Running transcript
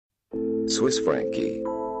Swiss Frankie.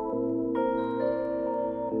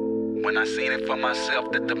 When I seen it for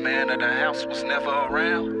myself that the man of the house was never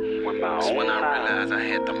around, that's when I realized I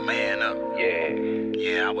had to man up.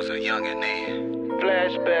 Yeah, I was a youngin' then.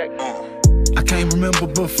 Flashback. I can't remember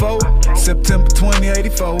before September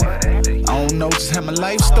 2084. I don't know just how my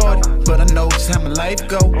life started, but I know just how my life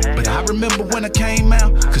go. But I remember when I came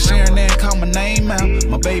out, cause Sharon then called my name out.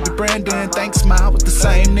 My baby Brandon, thanks smile with the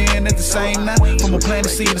same then at the same now. From a planted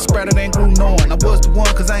seed and spread it ain't grew knowing I was the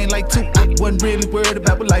one cause I ain't like two. I wasn't really worried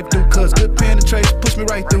about what life do, cause good penetration pushed me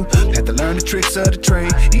right through. Had to learn the tricks of the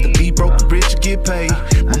trade, either be broke or rich or get paid.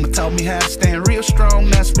 Mama taught me how to stand real strong,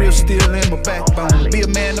 that's real still in my backbone. Be a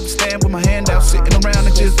man up, stand with my hand out, sitting around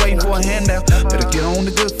and just waiting for a handout. Better get on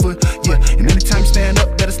the good foot, yeah. And anytime you stand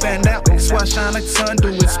up, better stand out. That's why I shine like the sun do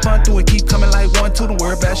it. Spun through it, keep coming like 1, 2. Don't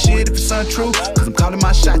worry about shit if it's untrue, cause I'm calling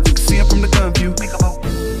my shots, you can see them from the gun view.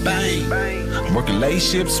 Bang, I'm working late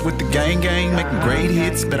shifts with the gang, making great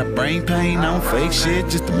hits. Bet I brain pain, I don't fake shit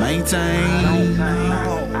just to maintain.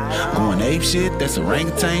 Going ape shit, that's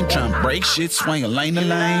orangutan. Trying to break shit, swing a lane to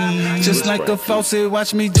lane. Just like a faucet,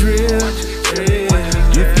 watch me drill.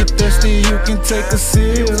 If you're thirsty, you can take a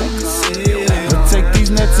sip. But take these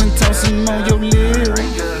nuts and toss them on your lip.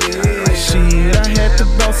 Shit, I had to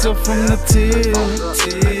bounce up from the tip.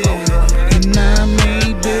 And I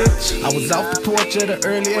mean, bitch, I was off the porch at an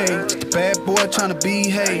early age, just a bad boy trying to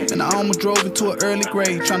behave. And I almost drove into an early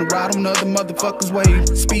grave, trying to ride on other motherfuckers'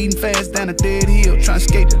 waves. Speeding fast down a dead hill, trying to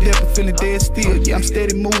escape the death but feeling dead still. Yeah, I'm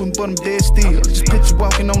steady moving, but I'm dead still. Just picture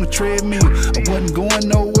walking on a treadmill, I wasn't going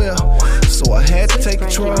nowhere, so I had to take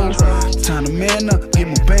control. Time to man up, get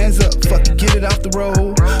my bands up, fuck it, get it off the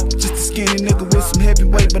road. Just a skinny nigga with some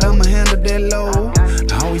heavyweight, but I'ma handle that load.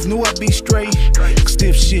 I always knew I'd be straight,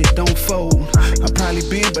 stiff shit don't fold. I probably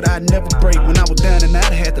been, but I'd never break. When I was down and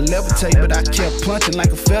out, I had to levitate, but I kept punching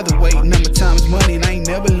like a featherweight. Number time is money and I ain't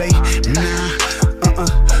never late.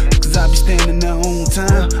 Cause I be standing there on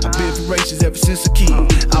time. I've been voracious ever since a kid,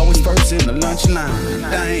 always first in the lunch line.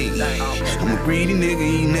 Dang, I'm a greedy nigga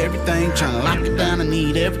eating everything, trying to lock it down, I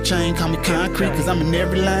need every chain. Call me concrete cause I'm in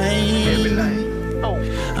every lane.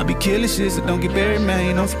 I be killing shit, so don't get buried,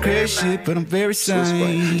 man. On some crazy shit, but I'm very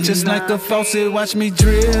sane. Just like a faucet, watch me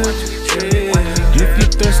drill. If you're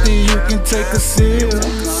thirsty, you can take a sip.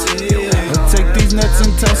 Or take these nuts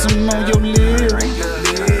and toss them on your lip.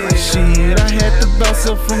 Shit, I had to bounce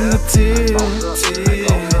up from the tip.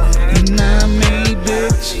 You know what I mean,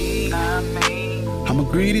 bitch? I'm a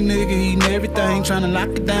greedy nigga eating everything, trying to lock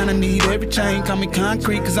it down, I need every chain. Call me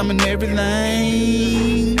concrete cause I'm in every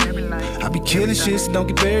lane. I be killing shit, so don't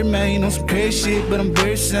get buried, man. On some crazy shit, but I'm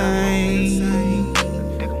very sane.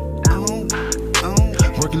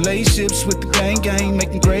 Working late shifts with the gang,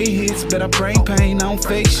 making great hits. Bet I brain pain, I don't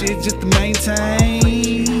fake shit just to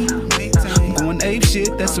maintain. I'm going ape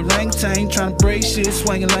shit, that's orangutan. Trying to break shit,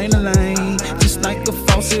 swinging lane to lane. Just like a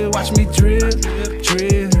faucet, watch me drip.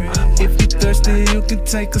 If you're thirsty, you can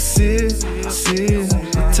take a sip.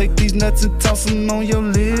 Take these nuts and toss them on your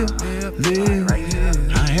lip.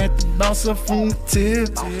 I had to bounce up from the tip.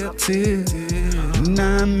 You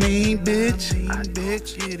know what I mean, bitch?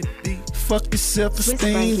 Fuck your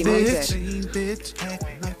self-esteem, bitch.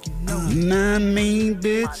 You know what I mean,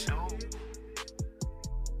 bitch?